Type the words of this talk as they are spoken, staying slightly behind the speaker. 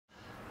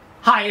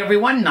Hi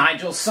everyone,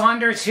 Nigel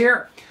Saunders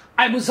here.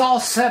 I was all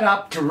set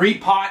up to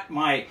repot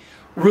my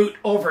root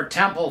over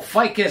temple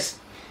ficus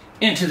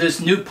into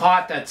this new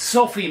pot that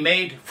Sophie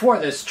made for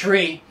this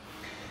tree.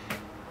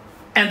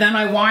 And then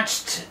I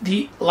watched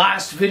the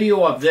last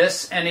video of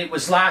this, and it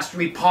was last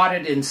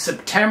repotted in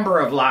September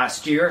of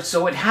last year,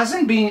 so it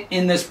hasn't been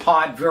in this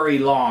pot very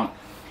long.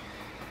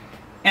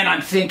 And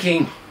I'm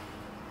thinking,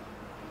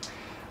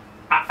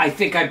 I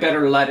think I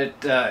better let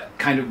it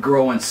kind of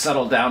grow and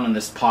settle down in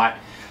this pot.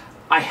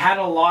 I had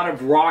a lot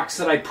of rocks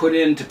that I put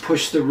in to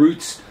push the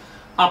roots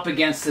up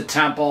against the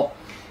temple.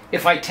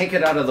 If I take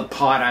it out of the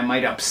pot, I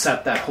might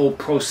upset that whole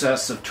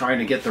process of trying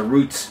to get the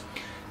roots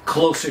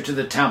closer to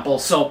the temple.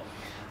 So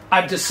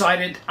I've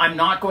decided I'm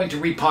not going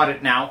to repot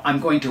it now. I'm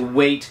going to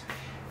wait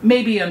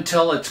maybe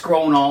until it's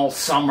grown all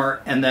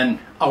summer, and then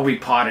I'll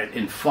repot it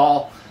in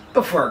fall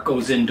before it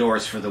goes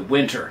indoors for the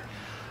winter.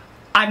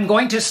 I'm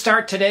going to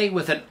start today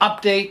with an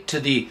update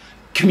to the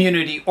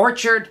community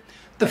orchard,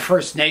 the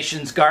First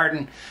Nations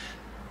garden,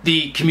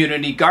 the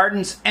community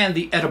gardens, and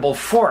the edible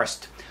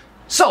forest.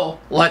 So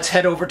let's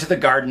head over to the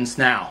gardens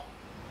now.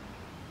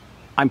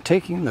 I'm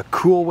taking the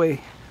cool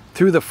way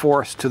through the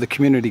forest to the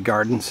community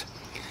gardens.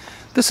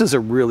 This is a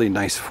really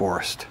nice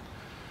forest.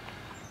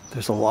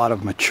 There's a lot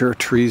of mature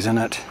trees in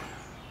it.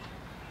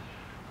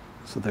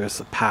 So there's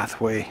the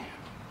pathway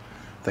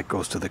that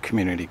goes to the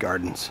community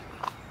gardens.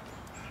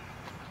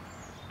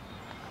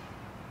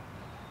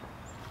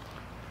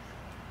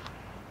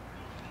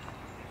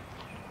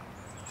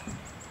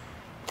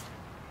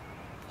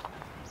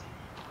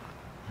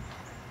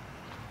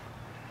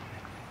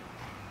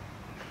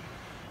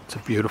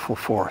 It's a beautiful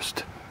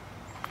forest.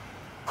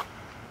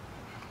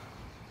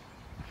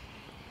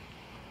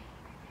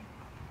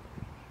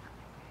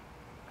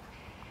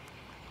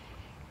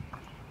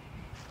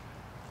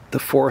 The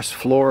forest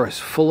floor is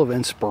full of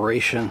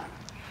inspiration.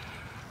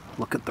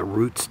 Look at the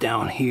roots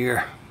down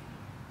here.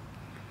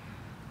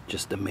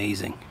 Just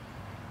amazing.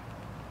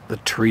 The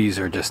trees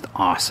are just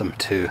awesome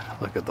too.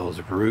 Look at those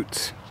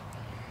roots.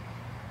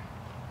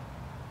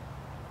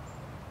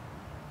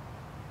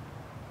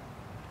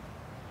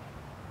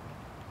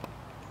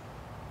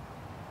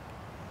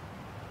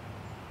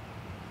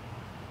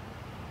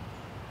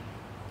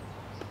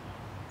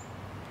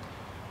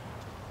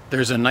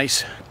 There's a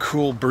nice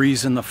cool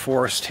breeze in the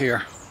forest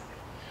here.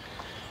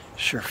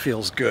 Sure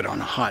feels good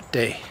on a hot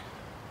day.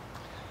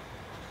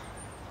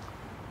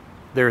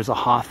 There's a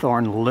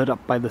hawthorn lit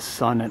up by the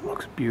sun. It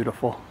looks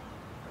beautiful.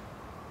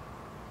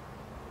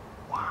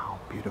 Wow,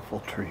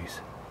 beautiful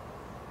trees.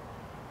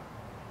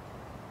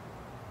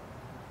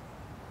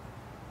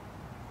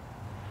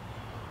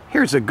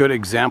 Here's a good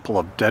example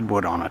of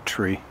deadwood on a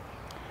tree.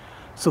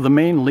 So the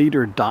main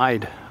leader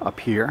died up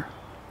here.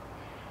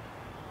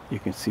 You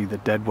can see the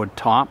deadwood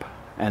top,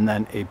 and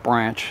then a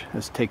branch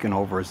has taken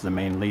over as the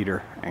main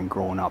leader and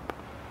grown up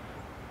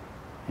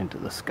into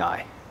the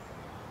sky.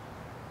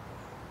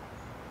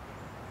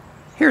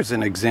 Here's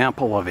an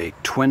example of a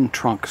twin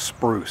trunk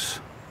spruce.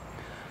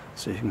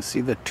 So you can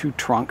see the two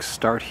trunks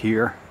start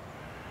here,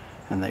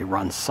 and they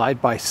run side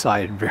by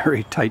side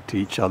very tight to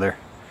each other.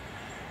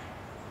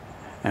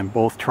 And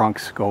both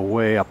trunks go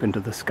way up into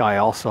the sky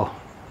also.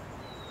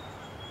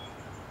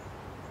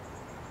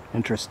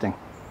 Interesting.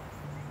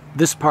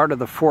 This part of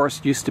the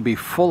forest used to be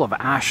full of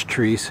ash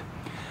trees,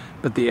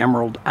 but the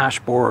emerald ash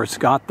borers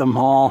got them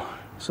all,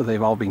 so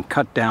they've all been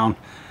cut down,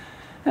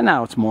 and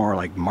now it's more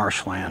like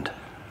marshland.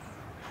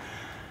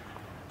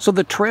 So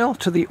the trail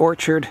to the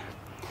orchard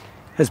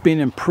has been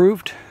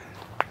improved.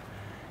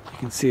 You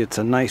can see it's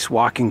a nice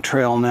walking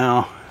trail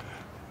now.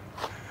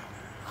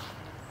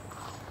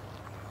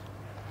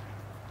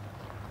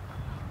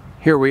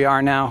 Here we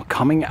are now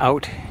coming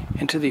out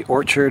into the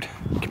orchard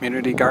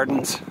community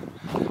gardens.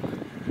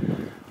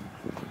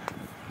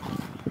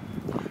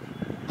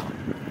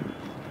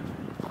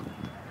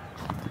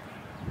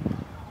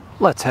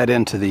 Let's head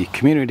into the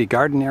community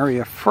garden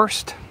area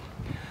first.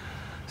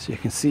 So you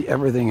can see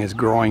everything is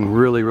growing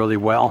really, really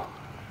well.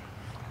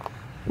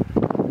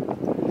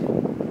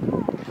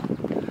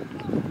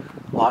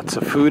 Lots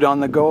of food on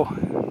the go.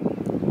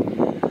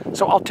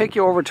 So I'll take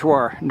you over to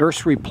our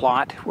nursery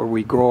plot where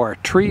we grow our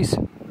trees.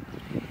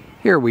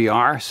 Here we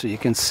are. So you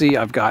can see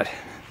I've got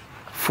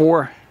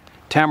 4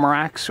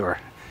 tamaracks or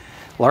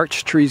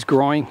larch trees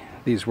growing.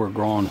 These were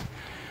grown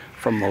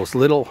from those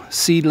little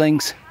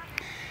seedlings.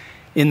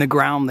 In the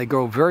ground, they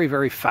grow very,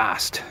 very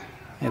fast.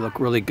 They look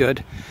really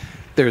good.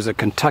 There's a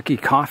Kentucky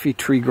coffee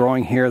tree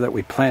growing here that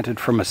we planted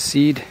from a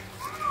seed.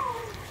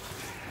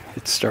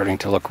 It's starting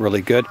to look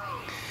really good.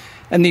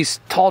 And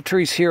these tall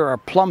trees here are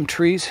plum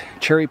trees,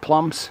 cherry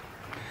plums.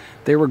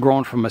 They were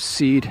grown from a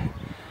seed,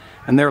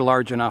 and they're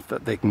large enough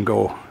that they can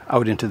go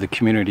out into the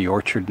community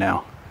orchard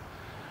now.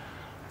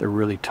 They're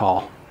really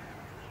tall.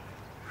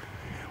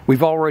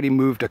 We've already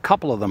moved a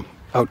couple of them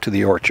out to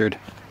the orchard.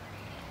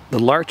 The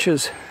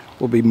larches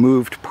will be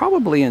moved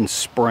probably in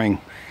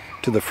spring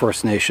to the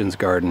First Nations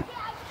garden,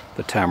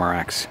 the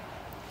tamaracks.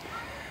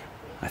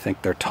 I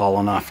think they're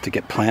tall enough to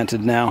get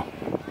planted now.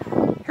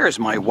 Here's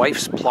my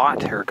wife's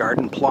plot, her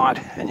garden plot,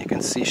 and you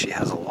can see she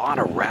has a lot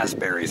of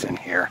raspberries in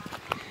here.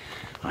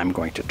 I'm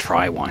going to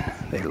try one.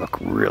 They look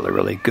really,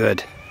 really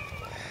good.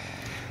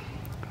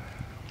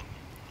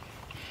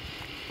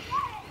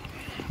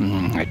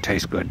 They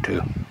taste good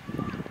too.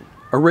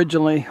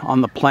 Originally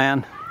on the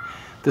plan,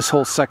 this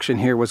whole section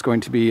here was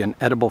going to be an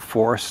edible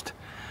forest,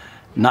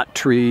 nut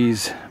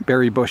trees,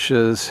 berry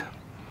bushes,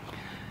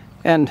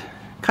 and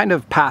kind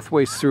of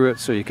pathways through it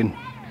so you can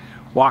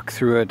walk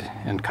through it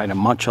and kind of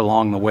munch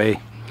along the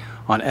way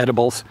on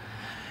edibles.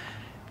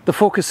 The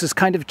focus has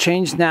kind of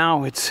changed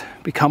now. It's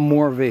become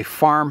more of a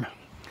farm.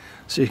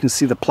 So you can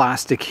see the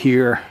plastic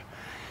here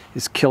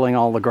is killing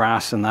all the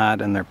grass and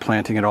that, and they're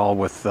planting it all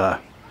with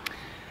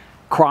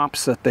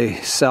crops that they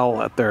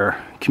sell at their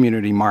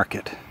community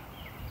market.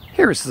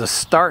 Here's the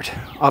start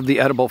of the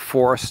edible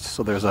forest.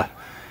 So there's a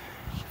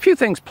few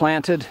things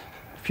planted,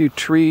 a few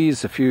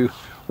trees, a few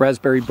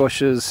raspberry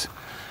bushes.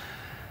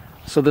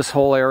 So this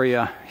whole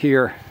area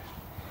here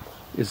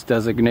is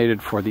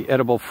designated for the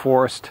edible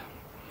forest.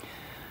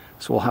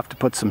 So we'll have to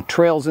put some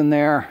trails in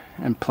there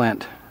and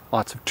plant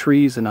lots of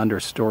trees and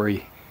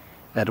understory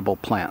edible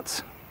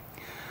plants.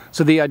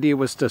 So the idea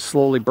was to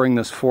slowly bring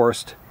this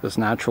forest, this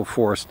natural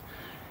forest,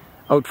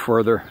 out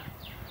further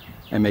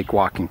and make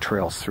walking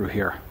trails through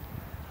here.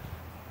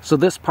 So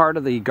this part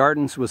of the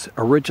gardens was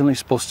originally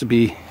supposed to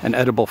be an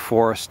edible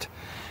forest,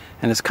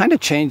 and it's kind of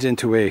changed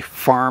into a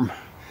farm.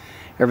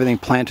 Everything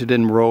planted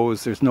in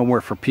rows. There's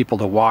nowhere for people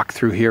to walk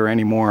through here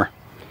anymore.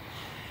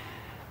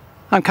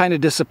 I'm kind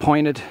of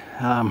disappointed.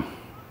 I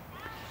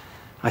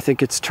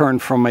think it's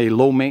turned from a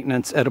low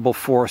maintenance edible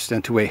forest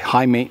into a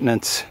high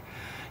maintenance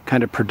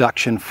kind of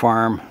production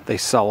farm. They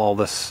sell all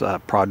this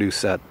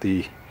produce at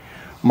the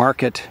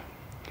market.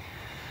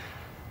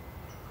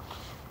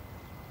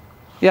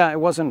 Yeah, it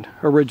wasn't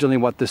originally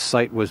what this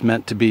site was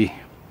meant to be,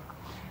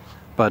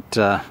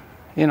 but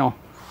you know,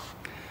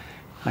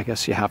 I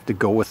guess you have to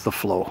go with the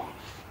flow.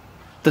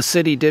 The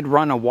city did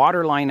run a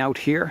water line out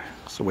here,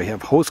 so we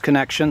have hose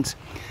connections,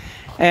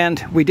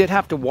 and we did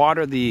have to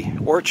water the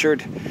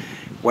orchard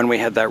when we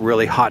had that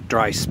really hot,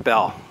 dry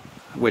spell,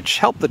 which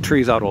helped the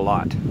trees out a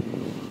lot.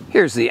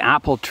 Here's the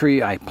apple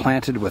tree I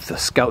planted with the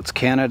Scouts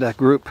Canada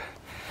group.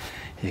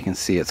 You can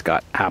see it's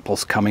got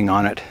apples coming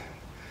on it.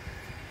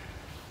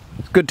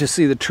 It's good to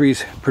see the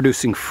trees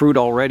producing fruit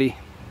already.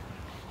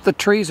 The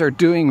trees are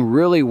doing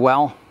really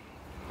well,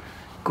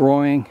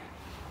 growing.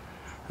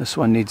 This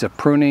one needs a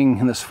pruning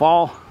in this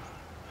fall,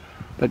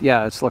 but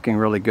yeah, it's looking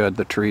really good,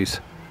 the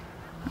trees.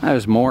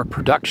 There's more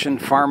production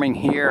farming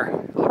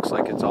here. It looks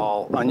like it's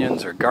all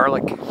onions or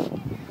garlic.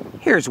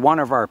 Here's one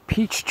of our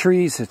peach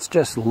trees. It's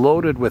just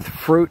loaded with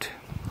fruit,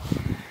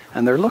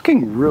 and they're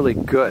looking really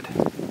good.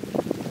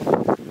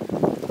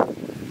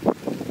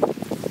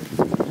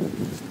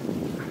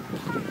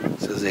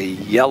 This is a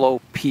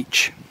yellow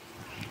peach,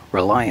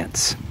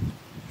 Reliance.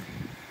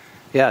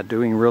 Yeah,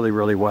 doing really,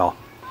 really well.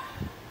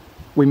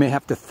 We may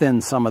have to thin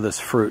some of this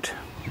fruit.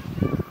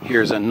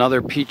 Here's another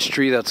peach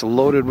tree that's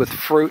loaded with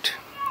fruit.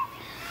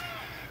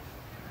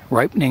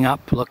 Ripening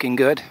up, looking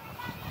good.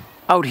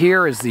 Out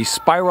here is the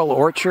spiral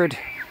orchard.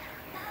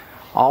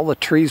 All the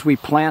trees we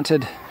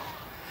planted.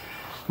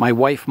 My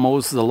wife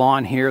mows the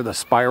lawn here, the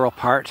spiral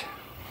part.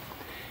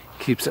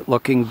 Keeps it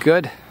looking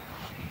good.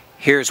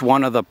 Here's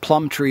one of the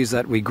plum trees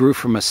that we grew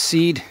from a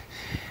seed.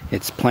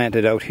 It's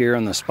planted out here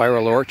in the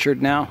spiral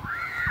orchard now.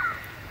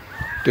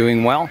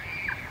 Doing well.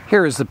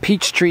 Here is the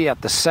peach tree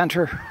at the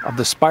center of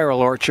the spiral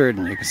orchard,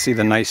 and you can see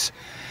the nice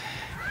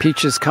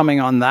peaches coming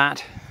on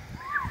that.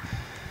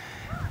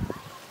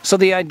 So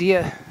the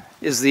idea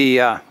is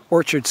the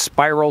orchard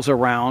spirals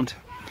around,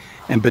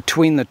 and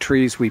between the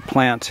trees we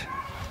plant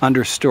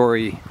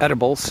understory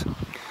edibles.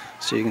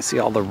 So you can see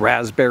all the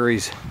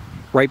raspberries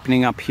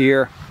ripening up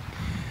here.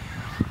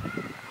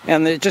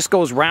 And it just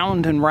goes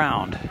round and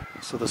round.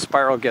 So the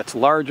spiral gets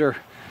larger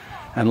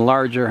and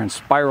larger and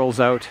spirals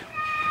out.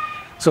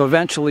 So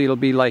eventually it'll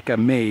be like a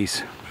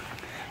maze,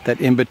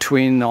 that in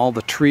between all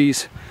the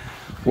trees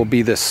will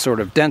be this sort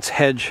of dense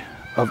hedge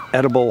of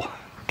edible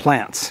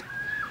plants,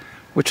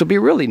 which will be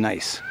really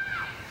nice.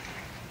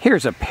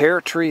 Here's a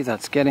pear tree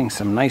that's getting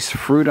some nice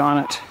fruit on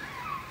it.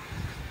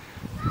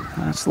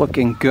 That's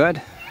looking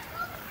good.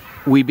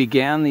 We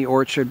began the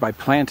orchard by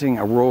planting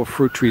a row of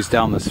fruit trees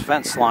down this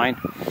fence line.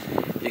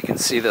 You can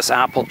see this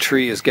apple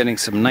tree is getting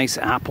some nice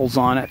apples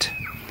on it.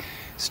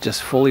 It's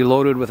just fully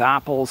loaded with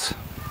apples.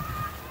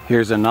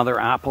 Here's another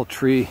apple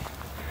tree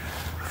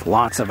with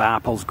lots of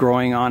apples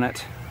growing on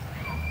it.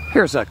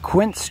 Here's a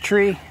quince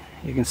tree.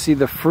 You can see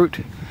the fruit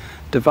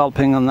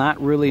developing on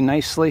that really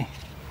nicely.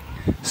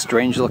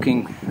 Strange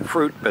looking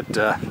fruit, but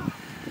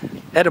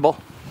edible.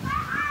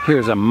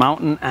 Here's a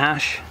mountain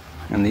ash,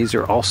 and these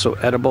are also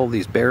edible,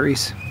 these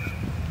berries.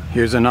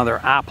 Here's another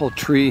apple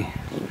tree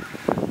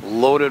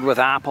loaded with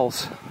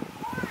apples.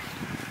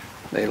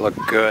 They look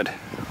good.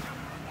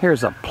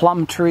 Here's a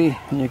plum tree,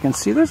 and you can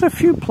see there's a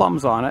few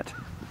plums on it.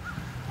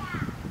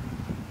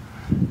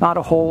 Not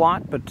a whole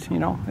lot, but you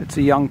know, it's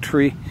a young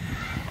tree.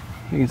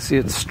 You can see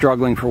it's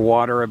struggling for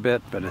water a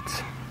bit, but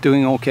it's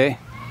doing okay.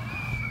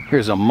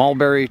 Here's a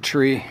mulberry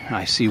tree.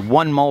 I see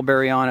one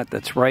mulberry on it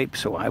that's ripe,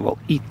 so I will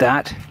eat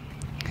that.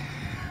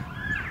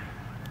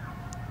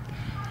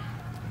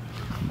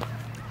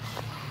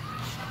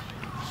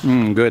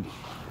 Good.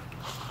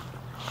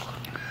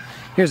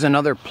 Here's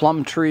another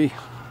plum tree.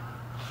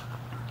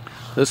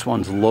 This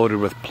one's loaded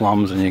with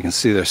plums, and you can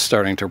see they're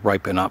starting to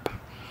ripen up,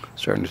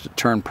 starting to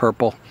turn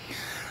purple.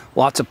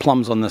 Lots of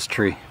plums on this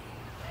tree.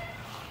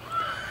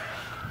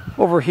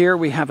 Over here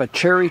we have a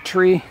cherry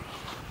tree,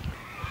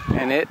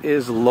 and it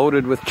is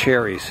loaded with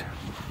cherries.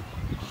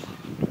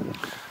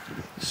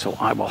 So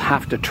I will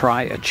have to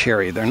try a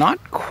cherry. They're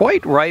not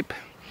quite ripe,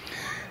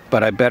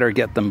 but I better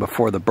get them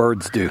before the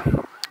birds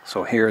do.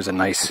 So there's a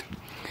nice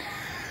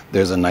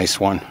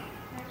one.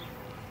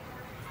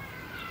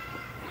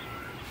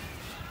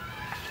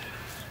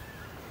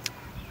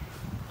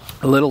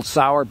 A little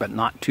sour, but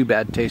not too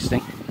bad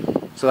tasting.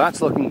 So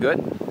that's looking good.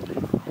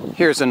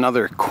 Here's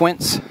another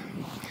quince,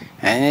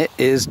 and it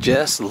is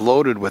just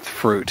loaded with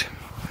fruit.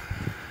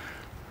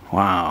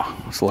 Wow,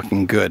 it's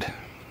looking good.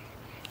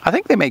 I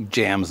think they make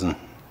jams and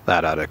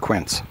that out of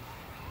quince.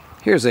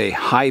 Here's a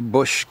high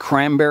bush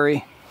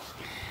cranberry,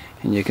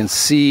 and you can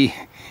see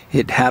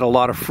it had a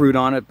lot of fruit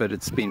on it, but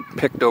it's been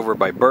picked over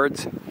by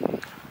birds.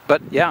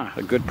 But yeah,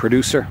 a good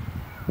producer.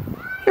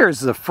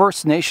 Here's the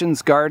First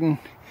Nations garden.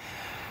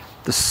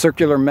 The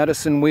circular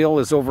medicine wheel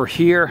is over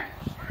here.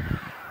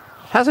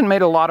 Hasn't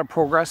made a lot of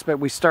progress, but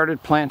we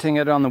started planting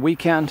it on the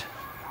weekend.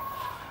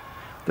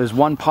 There's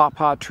one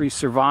pawpaw tree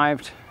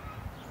survived.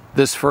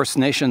 This First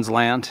Nations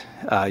land,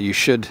 you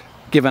should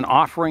give an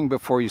offering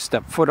before you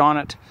step foot on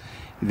it,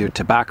 either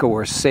tobacco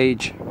or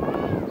sage.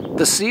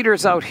 The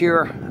cedars out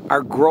here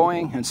are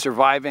growing and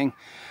surviving.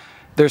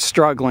 They're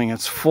struggling.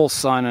 It's full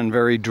sun and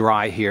very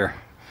dry here.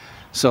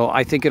 So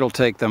I think it'll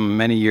take them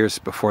many years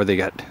before they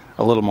get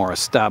a little more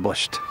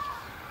established.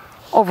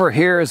 Over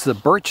here is the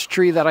birch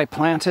tree that I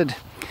planted,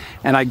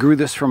 and I grew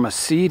this from a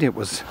seed. It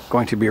was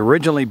going to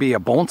originally be a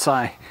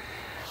bonsai,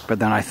 but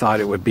then I thought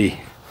it would be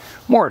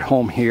more at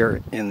home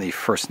here in the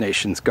First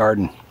Nations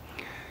garden.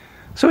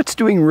 So it's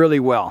doing really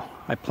well.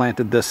 I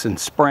planted this in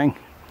spring,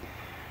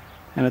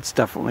 and it's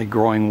definitely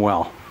growing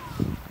well.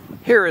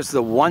 Here is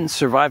the one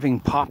surviving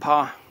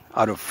pawpaw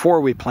out of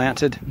 4 we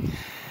planted.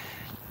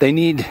 They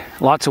need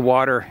lots of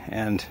water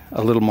and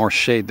a little more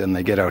shade than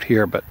they get out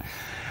here, but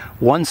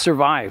one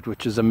survived,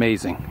 which is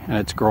amazing, and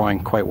it's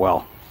growing quite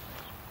well.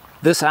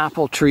 This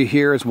apple tree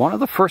here is one of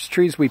the first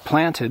trees we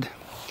planted,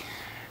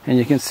 and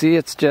you can see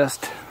it's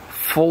just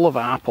full of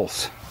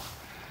apples.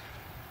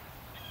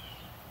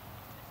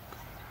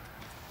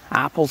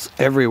 Apples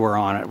everywhere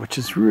on it, which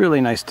is really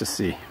nice to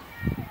see.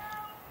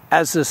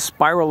 As this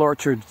spiral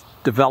orchard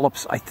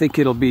develops, I think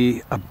it'll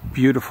be a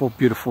beautiful,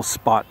 beautiful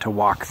spot to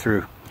walk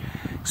through,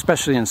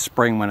 especially in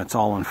spring when it's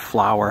all in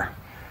flower,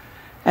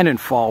 and in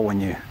fall when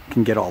you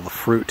can get all the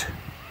fruit.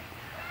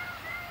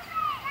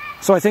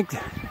 So I think,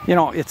 you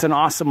know, it's an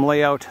awesome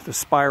layout, the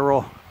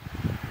spiral.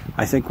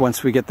 I think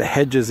once we get the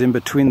hedges in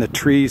between the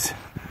trees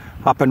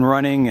up and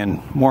running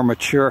and more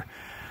mature,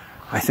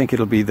 I think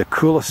it'll be the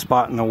coolest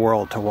spot in the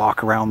world to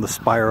walk around the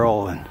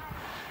spiral and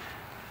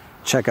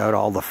check out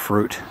all the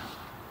fruit.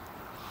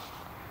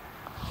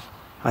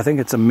 I think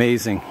it's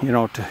amazing, you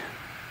know, to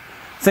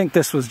think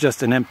this was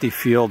just an empty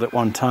field at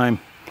one time,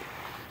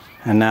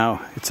 and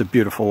now it's a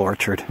beautiful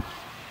orchard.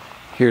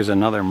 Here's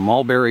another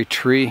mulberry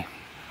tree,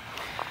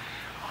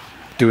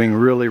 doing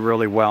really,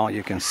 really well.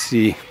 You can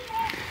see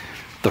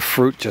the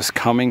fruit just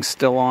coming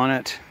still on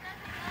it.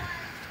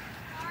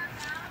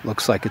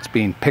 Looks like it's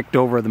being picked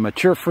over the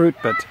mature fruit,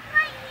 but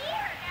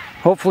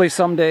hopefully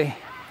someday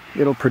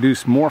it'll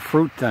produce more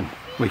fruit than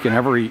we can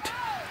ever eat.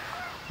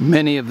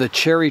 Many of the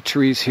cherry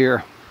trees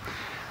here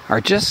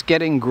are just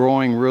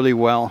growing really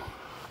well.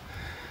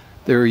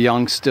 They're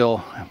young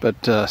still,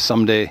 but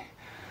someday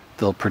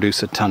they'll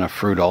produce a ton of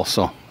fruit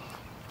also.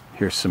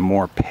 Here's some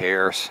more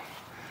pears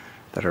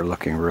that are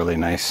looking really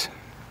nice.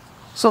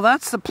 So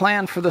that's the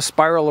plan for the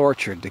spiral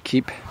orchard, to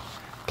keep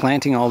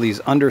planting all these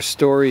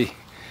understory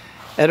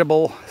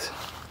edible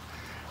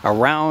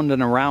around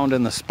and around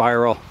in the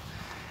spiral,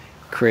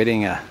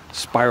 creating a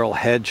spiral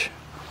hedge.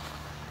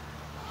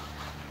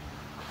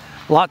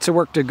 Lots of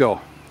work to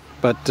go,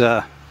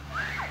 but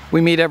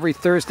we meet every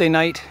Thursday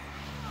night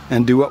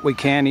and do what we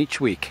can each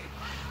week.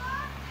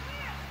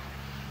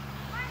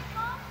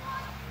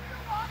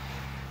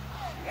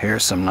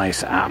 Here's some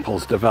nice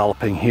apples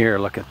developing here.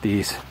 Look at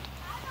these.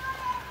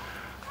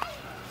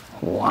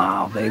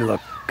 Wow, they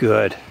look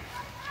good.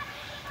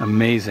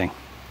 Amazing.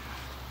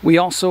 We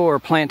also are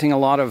planting a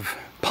lot of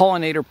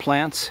pollinator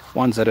plants,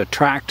 ones that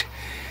attract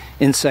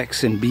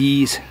insects and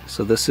bees.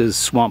 So this is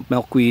swamp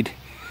milkweed.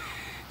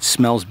 It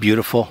smells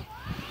beautiful.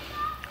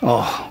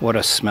 Oh, what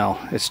a smell.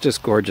 It's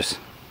just gorgeous.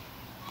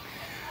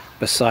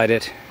 Beside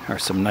it are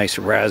some nice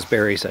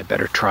raspberries. I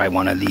better try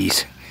one of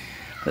these.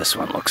 This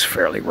one looks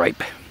fairly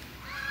ripe.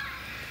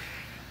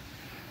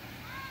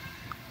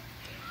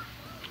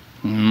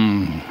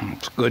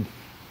 It's good.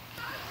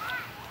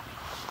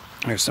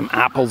 There's some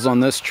apples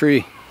on this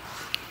tree,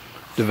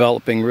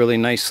 developing really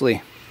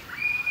nicely.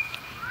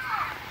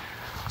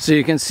 So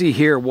you can see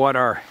here what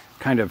our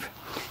kind of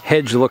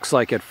hedge looks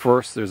like at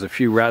first. There's a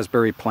few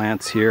raspberry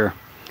plants here.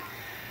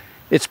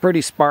 It's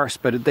pretty sparse,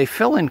 but they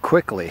fill in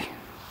quickly.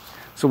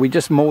 So we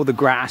just mow the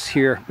grass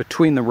here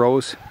between the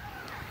rows,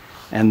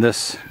 and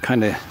this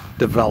kind of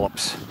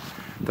develops.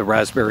 The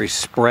raspberries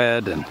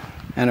spread, and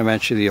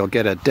eventually you'll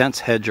get a dense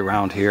hedge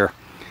around here,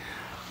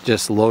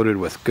 just loaded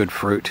with good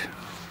fruit.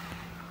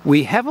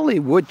 We heavily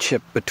wood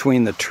chip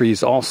between the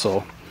trees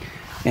also,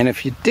 and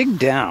if you dig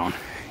down,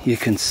 you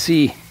can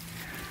see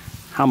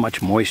how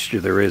much moisture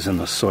there is in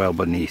the soil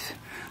beneath.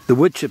 The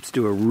wood chips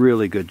do a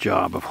really good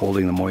job of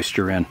holding the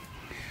moisture in.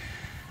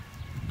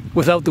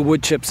 Without the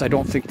wood chips, I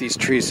don't think these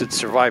trees would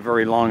survive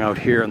very long out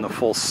here in the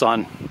full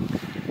sun,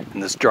 in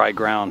this dry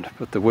ground.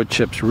 But the wood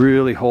chips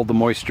really hold the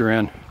moisture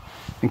in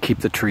and keep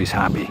the trees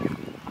happy.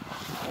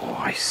 Oh,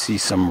 I see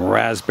some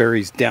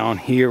raspberries down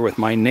here with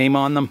my name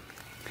on them.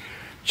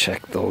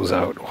 Check those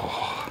out.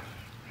 Oh.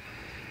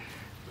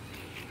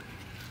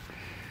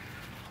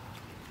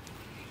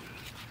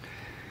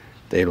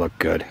 They look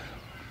good.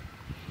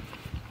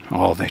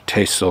 Oh, they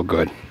taste so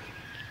good.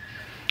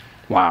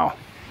 Wow.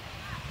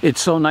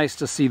 It's so nice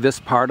to see this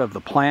part of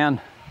the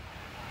plan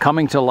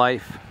coming to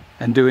life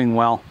and doing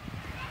well.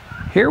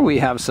 Here we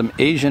have some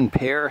Asian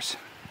pears.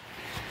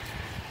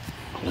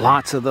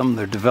 Lots of them.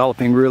 They're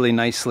developing really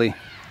nicely.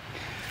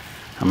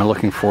 I'm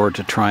looking forward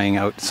to trying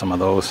out some of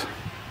those.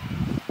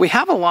 We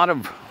have a lot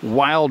of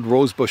wild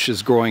rose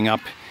bushes growing up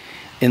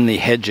in the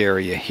hedge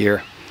area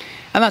here.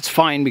 And that's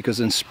fine because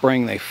in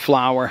spring they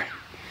flower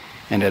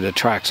and it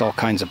attracts all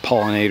kinds of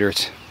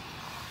pollinators.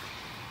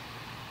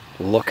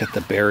 Look at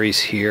the berries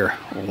here.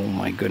 Oh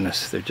my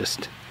goodness, they're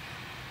just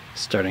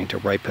starting to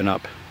ripen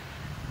up.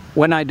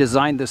 When I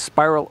designed this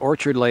spiral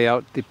orchard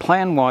layout, the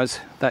plan was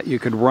that you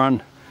could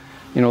run,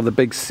 you know, the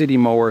big city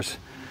mowers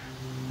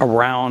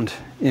around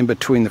in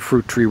between the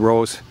fruit tree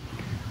rows,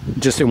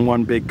 just in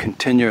one big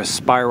continuous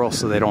spiral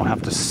so they don't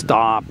have to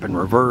stop and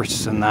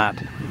reverse and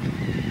that.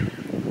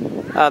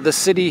 The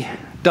city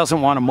doesn't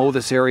want to mow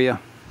this area,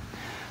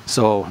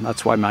 so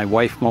that's why my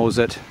wife mows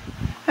it.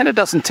 And it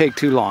doesn't take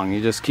too long.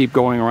 You just keep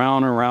going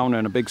around and around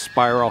in a big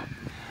spiral.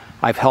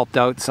 I've helped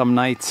out some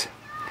nights.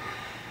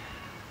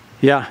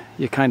 Yeah,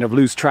 you kind of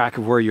lose track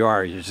of where you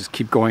are. You just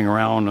keep going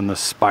around in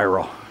this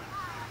spiral.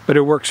 But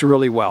it works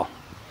really well.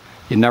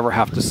 You never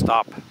have to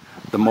stop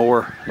the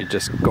mower. You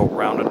just go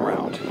round and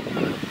round.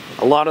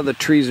 A lot of the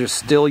trees are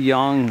still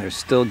young. They're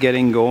still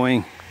getting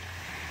going.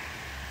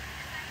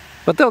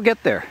 But they'll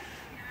get there.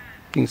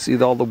 You can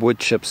see all the wood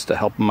chips to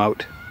help them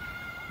out.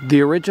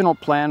 The original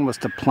plan was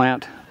to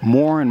plant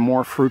more and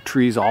more fruit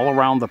trees all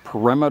around the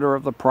perimeter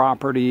of the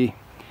property,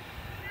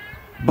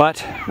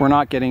 but we're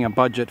not getting a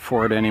budget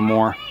for it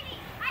anymore.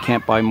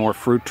 Can't buy more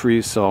fruit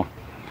trees, so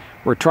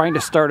we're trying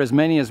to start as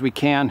many as we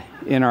can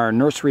in our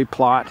nursery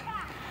plot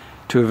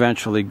to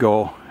eventually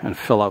go and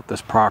fill out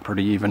this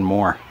property even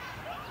more.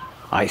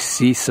 I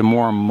see some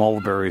more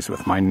mulberries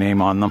with my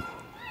name on them.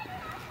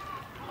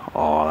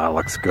 Oh, that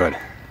looks good.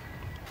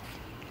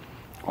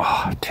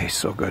 Oh, it tastes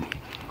so good.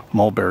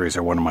 Mulberries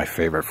are one of my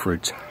favorite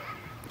fruits.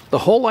 The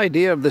whole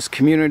idea of this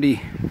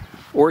community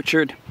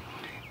orchard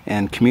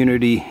and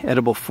community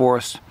edible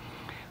forest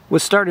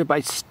was started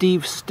by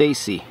Steve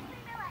Stacy.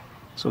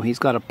 So he's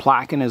got a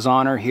plaque in his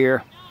honor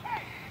here.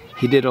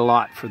 He did a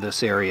lot for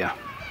this area.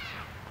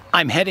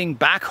 I'm heading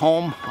back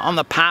home on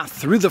the path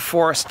through the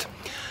forest.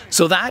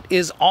 So that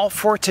is all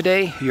for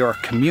today. Your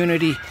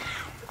community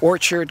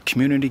orchard,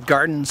 community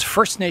gardens,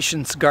 First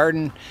Nations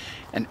garden,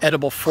 and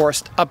edible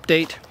forest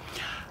update.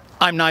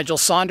 I'm Nigel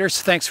Saunders.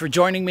 Thanks for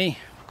joining me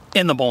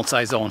in the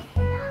Bonsai Zone.